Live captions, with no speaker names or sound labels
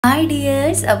Hi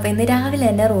dears. അപ്പോൾ ഇന്ന് രാവിലെ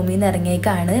തന്നെ റൂമിൽ നിന്ന്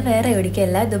ഇറങ്ങിയേക്കാണ്. വേറെ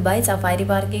എവിടേക്കല്ല, ദുബായ് സഫാരി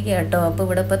പാർക്കിലേക്ക് കേട്ടോ. അപ്പോൾ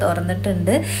ഇവിടെ ഇപ്പോൾ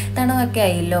തുറന്നിട്ടുണ്ട്, തണുപ്പൊക്കെ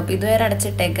ആയില്ലോ. അപ്പോൾ ഇതുവരെ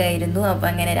അടച്ചിട്ടേക്കായിരുന്നു. അപ്പോൾ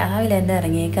അങ്ങനെ രാവിലെ തന്നെ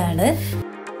ഇറങ്ങിയേക്കാണ്.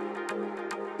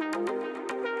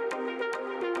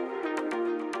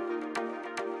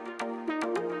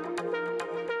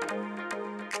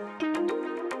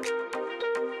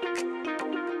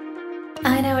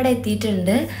 അങ്ങനെ അവിടെ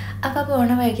എത്തിയിട്ടുണ്ട്. അപ്പോൾ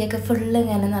പോണ വഴിക്കൊക്കെ ഫുള്ള്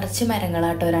ഇങ്ങനെ നിറച്ച്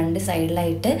മരങ്ങളാട്ടോ, രണ്ട്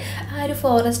സൈഡിലായിട്ട്. ആ ഒരു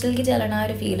ഫോറസ്റ്റിലേക്ക് ചെല്ലണ ആ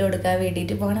ഒരു ഫീൽ കൊടുക്കാൻ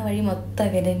വേണ്ടിയിട്ട് പോണ വഴി മൊത്തം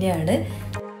അങ്ങനെ തന്നെയാണ്.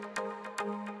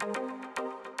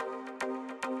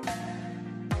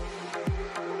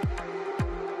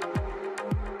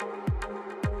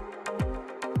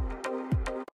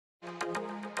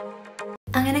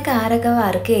 അങ്ങനെ കാറൊക്കെ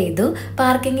പാർക്ക് ചെയ്തു.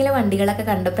 പാർക്കിങ്ങിൽ വണ്ടികളൊക്കെ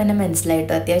കണ്ടപ്പോൾ തന്നെ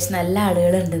മനസ്സിലായിട്ടോ, അത്യാവശ്യം നല്ല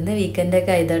ആളുകളുണ്ടെന്ന്.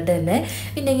 വീക്കെൻഡൊക്കെ ആയതുകൊണ്ട് തന്നെ.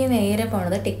 പിന്നെ നേരെ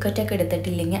പോണത് ടിക്കറ്റൊക്കെ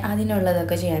എടുത്തിട്ടില്ലെങ്കിൽ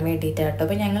അതിനുള്ളതൊക്കെ ചെയ്യാൻ വേണ്ടിയിട്ടാട്ടോ.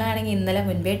 അപ്പോൾ ഞങ്ങളാണെങ്കിൽ ഇന്നലെ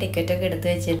മുൻപേ ടിക്കറ്റൊക്കെ എടുത്ത്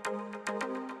വെച്ചിട്ട്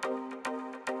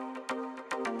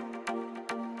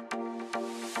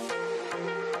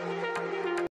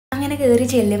അങ്ങനെ കയറി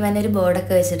ചെല്ലുമ്പോൾ തന്നെ ഒരു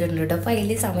ബോർഡൊക്കെ വെച്ചിട്ടുണ്ട് കേട്ടോ. അപ്പോൾ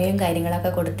അതിൽ സമയവും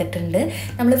കാര്യങ്ങളൊക്കെ കൊടുത്തിട്ടുണ്ട്.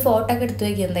 നമ്മൾ ഫോട്ടോ ഒക്കെ എടുത്ത്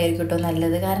വയ്ക്കുന്നതായിരിക്കും കേട്ടോ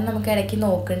നല്ലത്. കാരണം നമുക്ക് ഇടയ്ക്ക്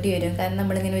നോക്കേണ്ടി വരും. കാരണം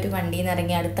നമ്മളിങ്ങനെ ഒരു വണ്ടിയിൽ നിന്ന്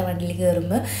ഇറങ്ങി അടുത്ത വണ്ടിയിൽ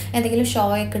കയറുമ്പോൾ എന്തെങ്കിലും ഷോ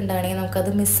ഒക്കെ ഉണ്ടാണെങ്കിൽ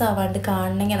നമുക്കത് മിസ്സാവാണ്ട്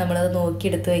കാണണമെങ്കിൽ നമ്മളത്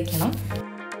നോക്കി എടുത്ത് വയ്ക്കണം.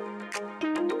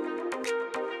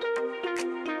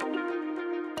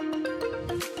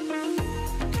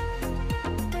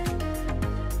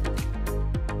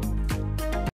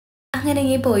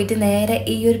 അങ്ങനെ പോയിട്ട് നേരെ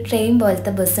ഈ ഒരു ട്രെയിൻ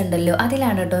പോലത്തെ ബസ് ഉണ്ടല്ലോ,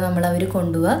 അതിലാണ് കേട്ടോ അവർ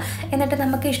കൊണ്ടുപോവുക. എന്നിട്ട്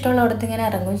നമുക്ക് ഇഷ്ടമുള്ളടത്ത് ഇങ്ങനെ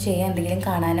ഇറങ്ങുകയും ചെയ്യാം, എന്തെങ്കിലും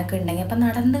കാണാനൊക്കെ ഉണ്ടെങ്കിൽ. അപ്പം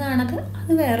നടന്ന് കാണാതെ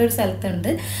അത് വേറൊരു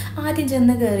സ്ഥലത്തുണ്ട്. ആദ്യം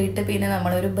ചെന്ന് കയറിയിട്ട് പിന്നെ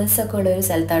നമ്മളൊരു ബസ്സൊക്കെ ഉള്ള ഒരു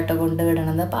സ്ഥലത്താട്ടോ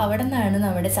കൊണ്ടുവിടണത്. അപ്പോൾ അവിടെ നിന്നാണ്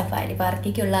നമ്മുടെ സഫാരി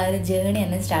പാർക്കിലേക്കുള്ള ആ ഒരു ജേണി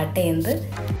തന്നെ സ്റ്റാർട്ട് ചെയ്യുന്നത്.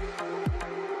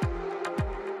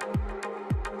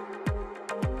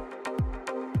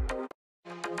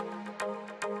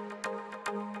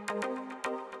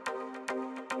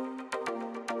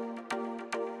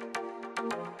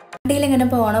 വണ്ടിയിൽ ഇങ്ങനെ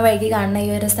പോണ വഴിക്ക് കാണുന്ന ഈ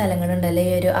ഒരു സ്ഥലങ്ങളുണ്ടല്ലോ,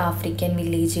 ഈ ഒരു ആഫ്രിക്കൻ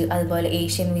വില്ലേജ്, അതുപോലെ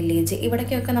ഏഷ്യൻ വില്ലേജ്,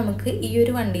 ഇവിടേക്കൊക്കെ നമുക്ക് ഈ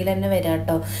ഒരു വണ്ടിയിൽ തന്നെ വരാം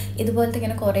കേട്ടോ. ഇതുപോലത്തെ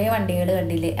ഇങ്ങനെ കുറേ വണ്ടികൾ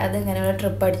കണ്ടില്ലേ, അത് ഇങ്ങനെ ഒരു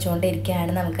ട്രിപ്പ്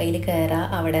അടിച്ചുകൊണ്ടിരിക്കുകയാണ്. നമുക്ക് അതിൽ കയറാം,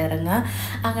 അവിടെ ഇറങ്ങാം,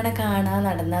 അങ്ങനെ കാണാൻ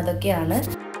നടന്ന് അതൊക്കെയാണ്.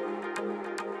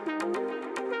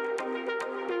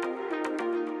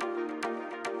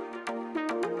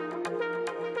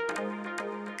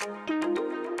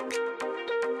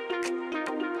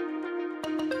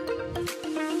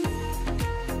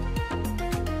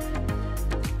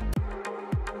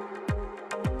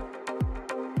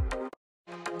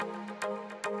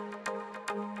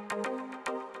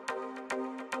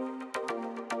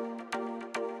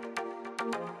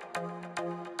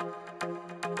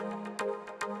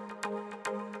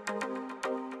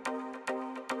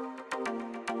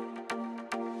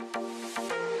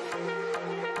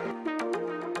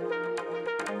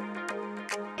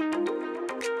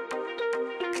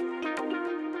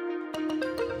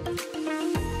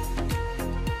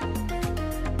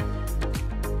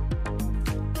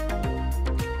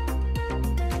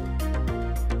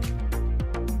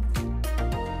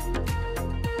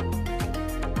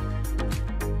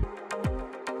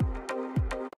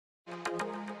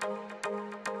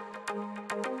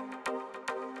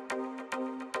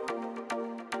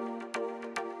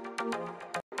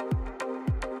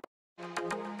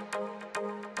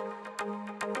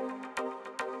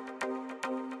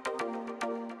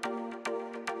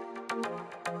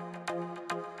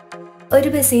 ഒരു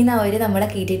ബസ്സിൽ നിന്ന് അവർ നമ്മളെ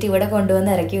കയറ്റിയിട്ട് ഇവിടെ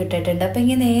കൊണ്ടുവന്ന് ഇറക്കി വിട്ടിട്ടുണ്ട്. അപ്പോൾ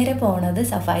ഇങ്ങനെ നേരെ പോണത്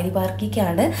സഫാരി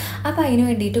പാർക്കിലേക്കാണ്. അപ്പോൾ അതിന്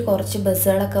വേണ്ടിയിട്ട് കുറച്ച്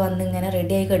ബസ്സുകളൊക്കെ വന്ന് ഇങ്ങനെ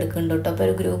റെഡിയായി കിടക്കുന്നുണ്ട് കേട്ടോ. അപ്പോൾ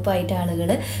ഒരു ഗ്രൂപ്പായിട്ട് ആളുകൾ,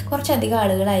 കുറച്ചധികം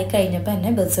ആളുകളായി കഴിഞ്ഞപ്പോൾ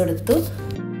തന്നെ ബസ് എടുത്തു.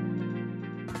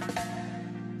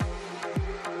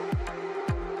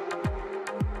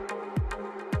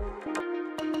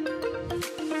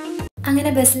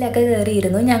 അങ്ങനെ ബസ്സിലൊക്കെ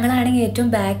കയറിയിരുന്നു. ഞങ്ങളാണെങ്കിൽ ഏറ്റവും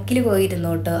ബാക്കിൽ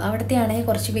പോയിരുന്നു കേട്ടോ. അവിടുത്തെ ആണെങ്കിൽ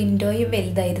കുറച്ച് വിൻഡോയും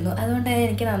വലുതായിരുന്നു. അതുകൊണ്ട് തന്നെ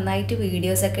എനിക്ക് നന്നായിട്ട്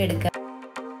വീഡിയോസൊക്കെ എടുക്കാം.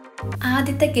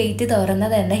 ആദ്യത്തെ ഗേറ്റ്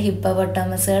തുറന്നത് തന്നെ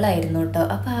ഹിപ്പോപ്പൊട്ടാമസുകളായിരുന്നു കേട്ടോ.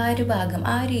 അപ്പോൾ ആ ഒരു ഭാഗം,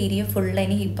 ആ ഒരു ഏരിയ ഫുള്ള്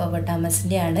ഇനി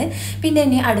ഹിപ്പോപ്പൊട്ടാമസിൻ്റെ ആണ്. പിന്നെ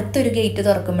ഇനി അടുത്തൊരു ഗേറ്റ്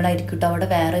തുറക്കുമ്പോഴായിരിക്കും കേട്ടോ അവിടെ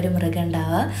വേറൊരു മൃഗം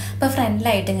ഉണ്ടാവുക. അപ്പോൾ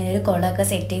ഫ്രണ്ടിലായിട്ട് ഇങ്ങനെ ഒരു കുളമൊക്കെ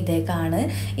സെറ്റ് ചെയ്തേക്കാണ്.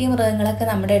 ഈ മൃഗങ്ങളൊക്കെ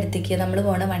നമ്മുടെ അടുത്തേക്ക്, നമ്മൾ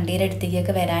പോണ വണ്ടിയുടെ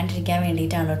അടുത്തേക്കൊക്കെ വരാണ്ടിരിക്കാൻ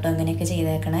വേണ്ടിയിട്ടാണ് കേട്ടോ അങ്ങനെയൊക്കെ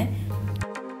ചെയ്തേക്കണേ.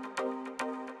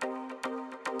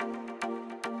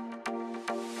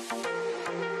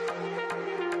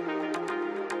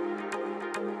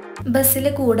 ബസ്സിൽ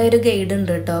കൂടെ ഒരു ഗൈഡ്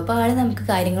ഉണ്ട് കേട്ടോ. അപ്പോൾ ആൾ നമുക്ക്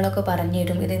കാര്യങ്ങളൊക്കെ പറഞ്ഞു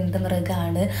തരും. ഇതെന്ത്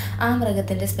മൃഗമാണ്, ആ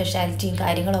മൃഗത്തിൻ്റെ സ്പെഷ്യാലിറ്റിയും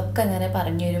കാര്യങ്ങളൊക്കെ അങ്ങനെ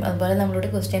പറഞ്ഞു തരും. അതുപോലെ നമ്മളോട്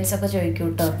ക്വസ്റ്റ്യൻസൊക്കെ ചോദിക്കും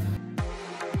കേട്ടോ.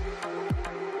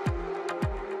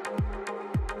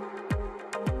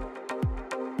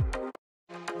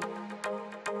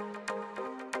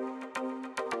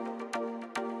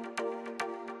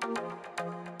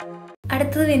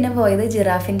 അടുത്തത് പിന്നെ പോയത്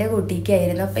ജിറാഫിൻ്റെ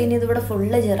കൂട്ടിക്കായിരുന്നു. അപ്പോൾ ഇനി ഇതിവിടെ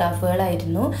ഫുള്ള്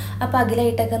ജിറാഫുകളായിരുന്നു. അപ്പോൾ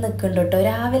അകലായിട്ടൊക്കെ നിൽക്കുന്നുണ്ട് കേട്ടോ.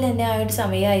 രാവിലെ തന്നെ ആ ഒരു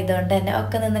സമയമായതുകൊണ്ട് തന്നെ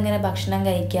ഒക്കെ നിന്നിങ്ങനെ ഭക്ഷണം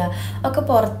കഴിക്കുക ഒക്കെ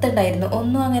പുറത്തുണ്ടായിരുന്നു.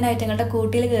 ഒന്നും അങ്ങനെ ആയിട്ടുങ്ങളുടെ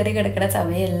കൂട്ടിൽ കയറി കിടക്കുന്ന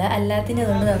സമയമല്ല. എല്ലാത്തിനും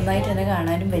അതുകൊണ്ട് നന്നായിട്ട് തന്നെ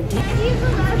കാണാനും പറ്റി.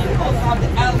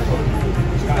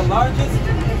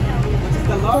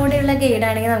 കൂടെയുള്ള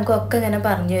ഗൈഡാണെങ്കിൽ നമുക്കൊക്കെ ഇങ്ങനെ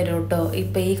പറഞ്ഞു തരും കേട്ടോ.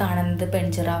 ഇപ്പോൾ ഈ കാണുന്നത് പെൺ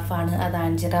ജിറാഫാണ്, അത്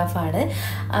ആൺ ജിറാഫാണ്,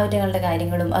 അവരുടെ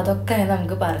കാര്യങ്ങളും അതൊക്കെ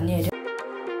നമുക്ക് പറഞ്ഞു തരും.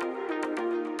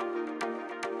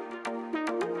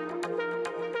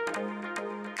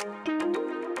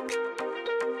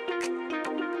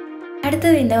 അടുത്ത്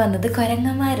പിന്നെ വന്നത്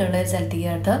കുരങ്ങന്മാരുള്ള ഒരു സ്ഥലത്തേക്ക്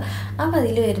കേട്ടോ. അപ്പോൾ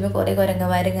അതിൽ വരുമ്പോൾ കുറേ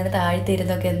കുരങ്ങന്മാരിങ്ങനെ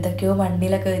താഴ്ത്തിരുന്നൊക്കെ എന്തൊക്കെയോ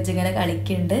മണ്ണിലൊക്കെ വെച്ച് ഇങ്ങനെ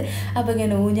കളിക്കുന്നുണ്ട്. അപ്പോൾ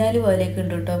ഇങ്ങനെ ഊഞ്ഞാൽ പോലെയൊക്കെ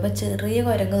ഉണ്ട് കേട്ടോ. അപ്പോൾ ചെറിയ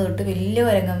കുരങ്ങ് തൊട്ട് വലിയ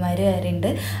കുരങ്ങന്മാർ വരെയുണ്ട്.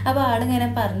 അപ്പോൾ ആളിങ്ങനെ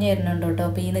പറഞ്ഞു തരുന്നുണ്ട് കേട്ടോ.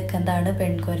 അപ്പോൾ ഈ നിൽക്കുന്നതാണ്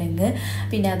പെൺകുരങ്ങ്,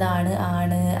 പിന്നെ അതാണ്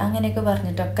ആണ്, അങ്ങനെയൊക്കെ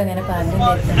പറഞ്ഞിട്ടൊക്കെ ഇങ്ങനെ പറഞ്ഞു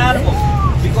തരുന്നുണ്ട്.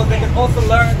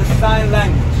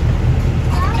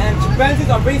 And chimpanzees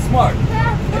are very smart.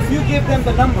 If you give them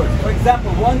the numbers, for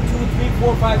example, 1, 2, 3,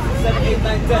 4, 5, 6, 7, 8,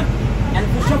 9, 10, and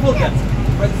if you shuffle them,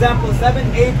 for example, 7,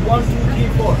 8, 1, 2, 3,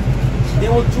 4, they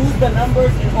will choose the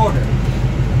numbers in order.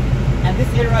 And this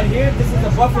area right here, this is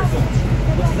a buffer zone,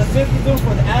 which is a safety zone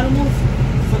for the animals,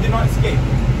 so they not escape.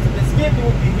 So if they escape, they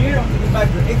will be here until they get back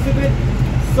to their exhibit,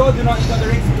 so they not enter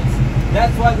their exhibits.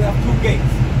 That's why we have 2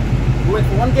 gates. We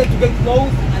wait for one gate to get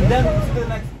closed, and then we to the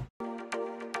next.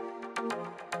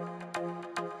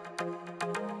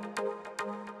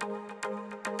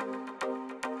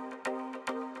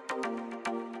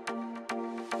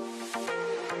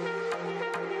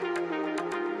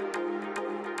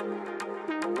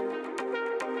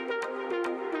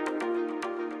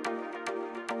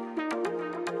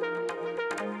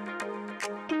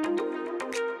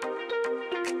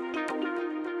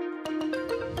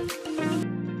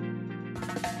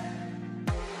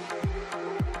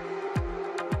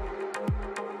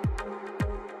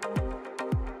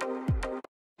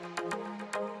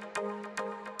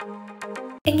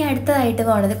 ഇനി അടുത്തതായിട്ട്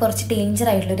പോകുന്നത് കുറച്ച് danger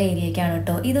ആയിട്ടുള്ളൊരു ഏരിയക്കാണ്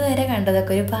കേട്ടോ. ഇതുവരെ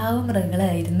കണ്ടതൊക്കെ ഒരു പാവ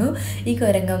മൃഗങ്ങളായിരുന്നു, ഈ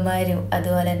കുരങ്ങന്മാരും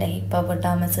അതുപോലെ തന്നെ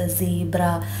ഹിപ്പോപ്പൊട്ടാമസ്, സീബ്ര,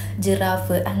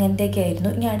 ജിറാഫ് അങ്ങനത്തെയൊക്കെ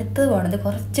ആയിരുന്നു. ഇനി അടുത്ത് പോകുന്നത്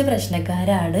കുറച്ച്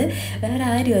പ്രശ്നക്കാരാണ്. വേറെ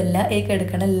ആരുമല്ല, ഈ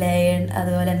കിടക്കണ ലയൺ,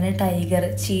 അതുപോലെ തന്നെ ടൈഗർ,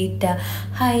 ചീറ്റ,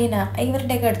 ഹൈന,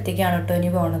 ഇവരുടെയൊക്കെ അടുത്തേക്കാണ് കേട്ടോ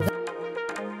ഇനി പോകുന്നത്.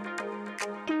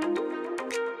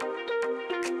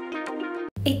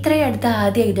 ഇത്രയും അടുത്ത്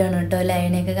ആദ്യമായിട്ടാണ് കേട്ടോ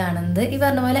ലയനെയൊക്കെ കാണുന്നത്. ഈ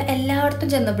പറഞ്ഞ പോലെ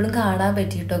എല്ലായിടത്തും ചെന്നപ്പോഴും കാണാൻ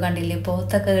പറ്റി കേട്ടോ. കണ്ടില്ലേ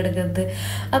പോത്തൊക്കെ കിടക്കുന്നത്.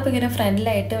 അപ്പോൾ ഇങ്ങനെ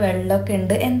ഫ്രണ്ടിലായിട്ട് വെള്ളമൊക്കെ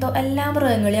ഉണ്ട്. എന്തോ എല്ലാ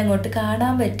മൃഗങ്ങളെയും അങ്ങോട്ട്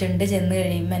കാണാൻ പറ്റുന്നുണ്ട് ചെന്ന്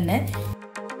കഴിയുമ്പോൾ തന്നെ.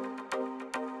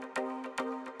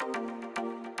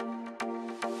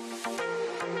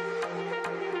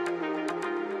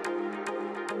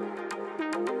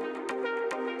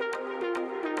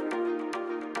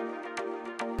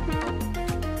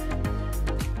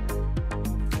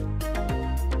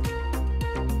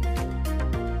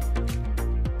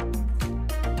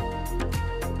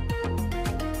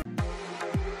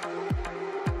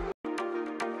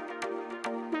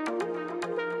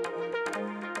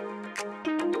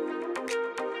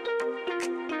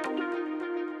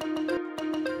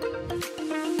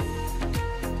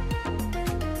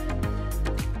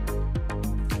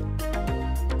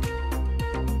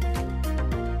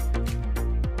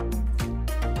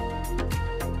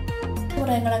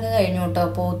 മൃഗങ്ങളൊക്കെ കഴിഞ്ഞു കേട്ടോ.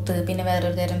 പോത്ത്, പിന്നെ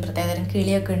വേറൊരു തരം പ്രത്യേകതരം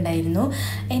കിളിയൊക്കെ ഉണ്ടായിരുന്നു.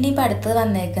 ഇനിയിപ്പോൾ അടുത്തത്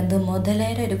വന്നേക്കുന്നത്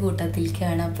മുതലയുടെ ഒരു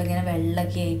കൂട്ടത്തിലേക്കാണ്. അപ്പോൾ ഇങ്ങനെ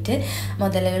വെള്ളമൊക്കെ ആയിട്ട്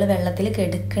മുതലകൾ വെള്ളത്തിൽ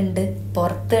കിടക്കുന്നുണ്ട്,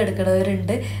 പുറത്ത്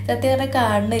കിടക്കുന്നവരുണ്ട്. സത്യം പറഞ്ഞാൽ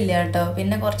കാണുന്നില്ല കേട്ടോ.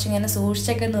 പിന്നെ കുറച്ചിങ്ങനെ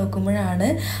സൂക്ഷിച്ചൊക്കെ നോക്കുമ്പോഴാണ്,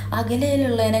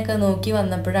 അകലയിലുള്ളതിനൊക്കെ നോക്കി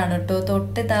വന്നപ്പോഴാണ് കേട്ടോ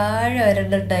തൊട്ട് താഴെ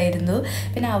വരണ്ടായിരുന്നു.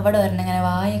 പിന്നെ അവിടെ വരണം ഇങ്ങനെ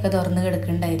വായൊക്കെ തുറന്ന്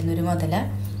കിടക്കുന്നുണ്ടായിരുന്നു ഒരു മുതല.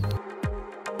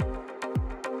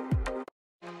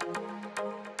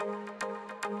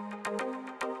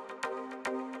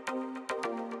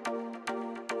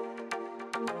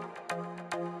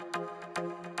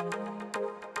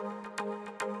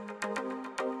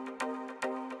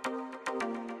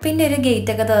 പിന്നെ ഒരു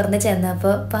ഗേറ്റൊക്കെ തുറന്ന്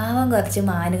ചെന്നപ്പോൾ പാവം കുറച്ച്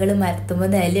മാനുകൾ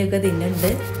മരത്തുമ്പോൾ നിലയൊക്കെ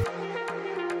തിന്നുന്നുണ്ട്.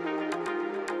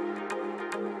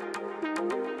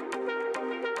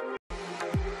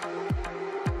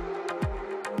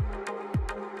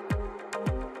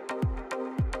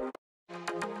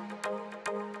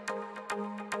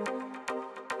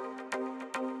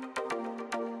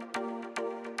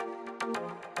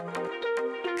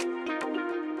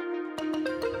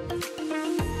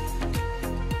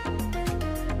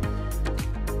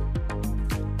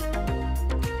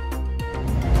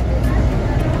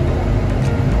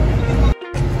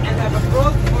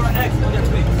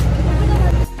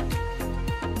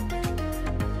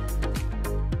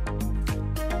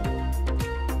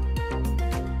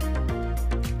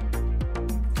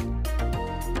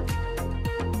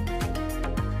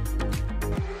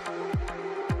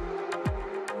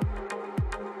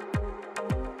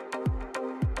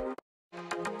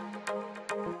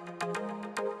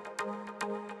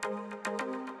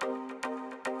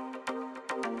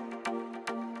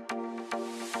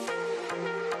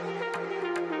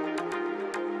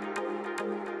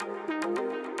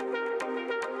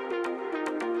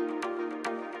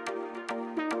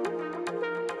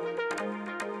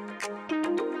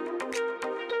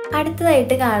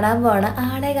 അടുത്തതായിട്ട് കാണാൻ പോണ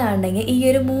ആളെ കാണണമെങ്കിൽ ഈ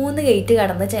ഒരു 3 ഗേറ്റ്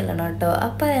കടന്ന് ചെല്ലണം കേട്ടോ.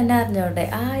 അപ്പോൾ തന്നെ അറിഞ്ഞോട്ടെ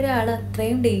ആ ഒരാൾ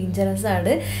അത്രയും ഡേഞ്ചറസ്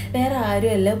ആണ്, വേറെ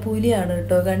ആരുമല്ല പുലിയാണ്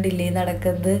കേട്ടോ. കണ്ടില്ലേ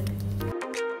നടക്കുന്നത്.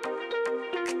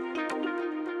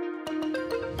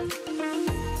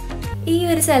 ഈ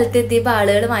ഒരു സ്ഥലത്തെത്തിയപ്പോൾ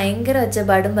ആളുകൾ ഭയങ്കര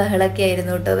ഒച്ചപ്പാടും ബഹളമൊക്കെ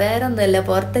ആയിരുന്നു കേട്ടോ. വേറെ ഒന്നുമല്ല,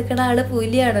 പുറത്തേക്കണ ആൾ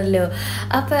പുലിയാണല്ലോ.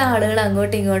 അപ്പോൾ ആളുകൾ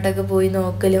അങ്ങോട്ടും ഇങ്ങോട്ടൊക്കെ പോയി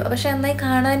നോക്കലും, പക്ഷെ നന്നായി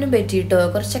കാണാനും പറ്റി കേട്ടോ.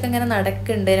 കുറച്ചൊക്കെ ഇങ്ങനെ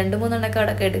നടക്കുന്നുണ്ട്, 2-3 എണ്ണമൊക്കെ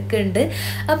അവിടെ എടുക്കുന്നുണ്ട്.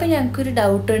 അപ്പോൾ ഞങ്ങൾക്കൊരു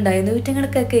ഡൗട്ട് ഉണ്ടായിരുന്നു,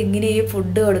 ഇവറ്റങ്ങൾക്കൊക്കെ എങ്ങനെയാണ്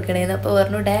ഫുഡ് കൊടുക്കണേന്ന്. അപ്പോൾ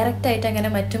പറഞ്ഞു ഡയറക്റ്റായിട്ട്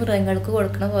അങ്ങനെ മറ്റു മൃഗങ്ങൾക്ക്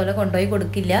കൊടുക്കണ പോലെ കൊണ്ടുപോയി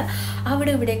കൊടുക്കില്ല,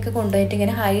 അവിടെ ഇവിടെയൊക്കെ കൊണ്ടുപോയിട്ട്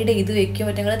ഇങ്ങനെ ഹൈഡ് ചെയ്ത് വെക്കും.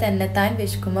 ഇവറ്റങ്ങൾ തന്നെത്താൻ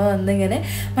വിശക്കുമ്പോൾ വന്ന് ഇങ്ങനെ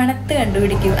മണത്ത്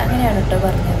കണ്ടുപിടിക്കും. അങ്ങനെയാണ് കേട്ടോ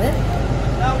പറഞ്ഞത്.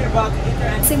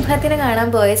 സിംഹത്തിനെ കാണാൻ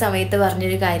പോയ സമയത്ത്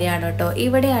പറഞ്ഞൊരു കാര്യമാണ് കേട്ടോ.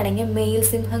 ഇവിടെയാണെങ്കിൽ മെയിൽ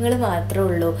സിംഹങ്ങൾ മാത്രമേ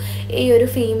ഉള്ളൂ. ഈ ഒരു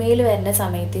ഫീമെയിൽ വരുന്ന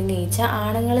സമയത്ത് എന്ന് വെച്ചാൽ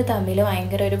ആണുങ്ങൾ തമ്മിൽ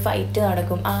ഭയങ്കര ഒരു ഫൈറ്റ്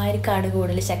നടക്കും. ആർക്കാണ്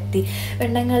കൂടുതൽ ശക്തി,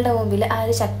 പെണ്ണുങ്ങളുടെ മുമ്പിൽ ആ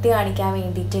ഒരു ശക്തി കാണിക്കാൻ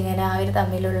വേണ്ടിയിട്ട് ഇങ്ങനെ അവർ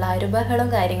തമ്മിലുള്ള ആ ഒരു ബഹളം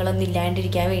കാര്യങ്ങളൊന്നും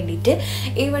ഇല്ലാണ്ടിരിക്കാൻ വേണ്ടിയിട്ട്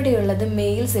ഇവിടെയുള്ളത്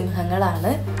മെയിൽ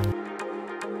സിംഹങ്ങളാണ്.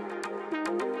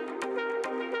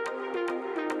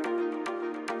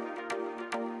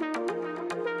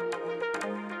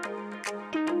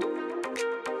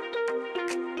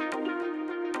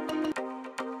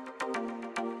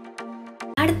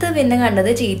 അടുത്ത പിന്നെ കണ്ടത്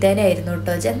ചീത്തേനായിരുന്നു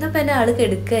കേട്ടോ. ചെന്നപ്പോൾ തന്നെ ആൾ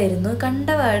കെടുക്കായിരുന്നു.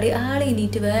 കണ്ടപാടി ആൾ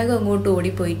ഇനിയിട്ട് വേഗം അങ്ങോട്ട്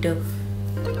ഓടിപ്പോയിട്ടോ.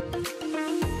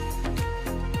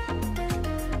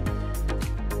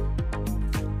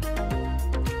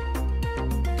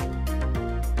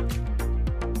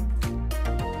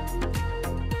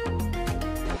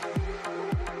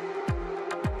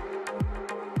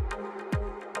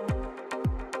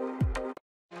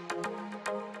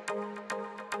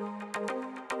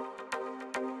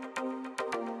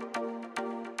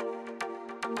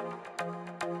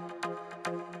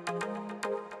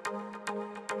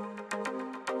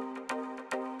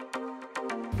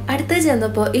 അടുത്ത്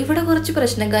ചെന്നപ്പോൾ ഇവിടെ കുറച്ച്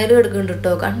പ്രശ്നക്കാർ കിടക്കുന്നുണ്ട്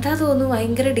കേട്ടോ. കണ്ടാൽ തോന്നുന്നു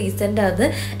ഭയങ്കര ഡീസൻ്റ് അത്.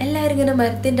 എല്ലാവരും ഇങ്ങനെ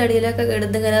മരത്തിൻ്റെ അടിയിലൊക്കെ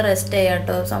കിടന്ന് ഇങ്ങനെ റെസ്റ്റ് ചെയ്യാം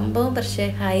കേട്ടോ. സംഭവം പക്ഷേ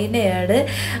ഹൈനയാണ്,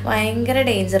 ഭയങ്കര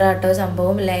ഡേഞ്ചറാട്ടോ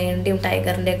സംഭവം, ലയണിൻ്റെയും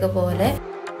ടൈഗറിൻ്റെ ഒക്കെ പോലെ.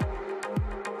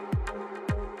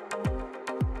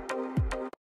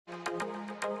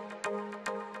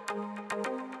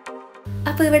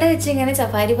 അപ്പോൾ ഇവിടെ വെച്ച് ഇങ്ങനെ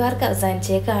സഫാരി പാർക്ക്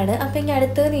അവസാനിച്ചേക്കാണ്. അപ്പോൾ ഇനി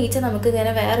അടുത്തത് നീച്ച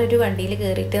നമുക്കിങ്ങനെ വേറൊരു വണ്ടിയിൽ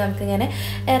കയറിയിട്ട് നമുക്കിങ്ങനെ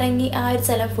ഇറങ്ങി ആ ഒരു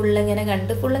സ്ഥലം ഫുള്ളിങ്ങനെ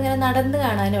കണ്ട് ഫുള്ളിങ്ങനെ നടന്ന്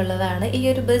കാണാനുള്ളതാണ്. ഈ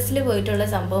ഒരു ബസ്സിൽ പോയിട്ടുള്ള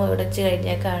സംഭവം ഇവിടെ വെച്ച്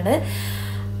കഴിഞ്ഞേക്കാണ്.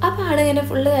 അപ്പോൾ ആളിങ്ങനെ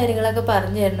ഫുള്ള് കാര്യങ്ങളൊക്കെ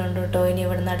പറഞ്ഞു തരുന്നുണ്ട് കേട്ടോ. ഇനി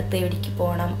ഇവിടെ നിന്ന് അടുത്ത് എവിടേക്ക്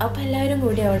പോകണം. അപ്പോൾ എല്ലാവരും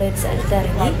കൂടി അവിടെ ഒരു സ്ഥലത്ത്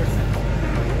ഇറങ്ങി.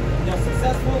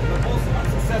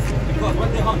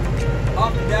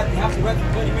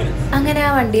 അങ്ങനെ ആ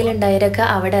വണ്ടിയിലുണ്ടായവരൊക്കെ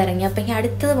അവിടെ ഇറങ്ങി. അപ്പം ഇനി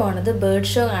അടുത്തത് പോണത് ബേർഡ്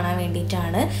ഷോ കാണാൻ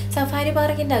വേണ്ടിയിട്ടാണ്. സഫാരി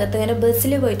പാർക്കിൻ്റെ അകത്ത് ഇങ്ങനെ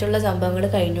ബസ്സിൽ പോയിട്ടുള്ള സംഭവങ്ങൾ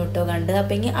കഴിഞ്ഞു കേട്ടോ കണ്ട്.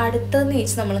 അപ്പം ഇനി അടുത്തതെന്ന്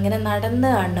വെച്ച് നമ്മളിങ്ങനെ നടന്ന്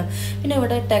കാണണം. പിന്നെ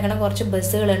ഇവിടെ ഇട്ടേക്കണ കുറച്ച്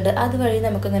ബസ്സുകളുണ്ട്, അതുവഴി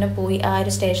നമുക്കിങ്ങനെ പോയി ആ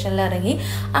ഒരു സ്റ്റേഷനിൽ ഇറങ്ങി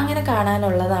അങ്ങനെ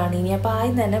കാണാനുള്ളതാണ് ഇനി. അപ്പോൾ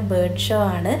ആദ്യം തന്നെ ബേർഡ് ഷോ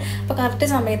ആണ്. അപ്പോൾ കറക്റ്റ്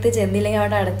സമയത്ത് ചെന്നില്ലെങ്കിൽ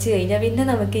അവിടെ അടച്ചു കഴിഞ്ഞാൽ പിന്നെ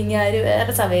നമുക്ക് ഇനി ആ ഒരു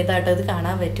വേറെ സമയത്തായിട്ടോ അത്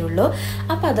കാണാൻ പറ്റുള്ളൂ.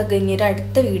 അപ്പോൾ അതൊക്കെ ഇനി ഒരു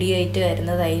അടുത്ത വീഡിയോ ആയിട്ട്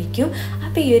വരുന്നതായിരിക്കും.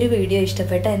 അപ്പോൾ ഈ ഒരു വീഡിയോ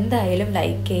ഇഷ്ടപ്പെട്ട എന്തായാലും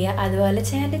ലൈക്ക് ചെയ്യുക, അതുപോലെ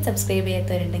ചാനൽ സബ്സ്ക്രൈബ്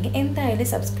ചെയ്യാത്തവരുണ്ടെങ്കിൽ എന്തായാലും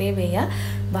സബ്സ്ക്രൈബ് ചെയ്യുക.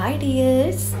 By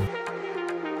dears.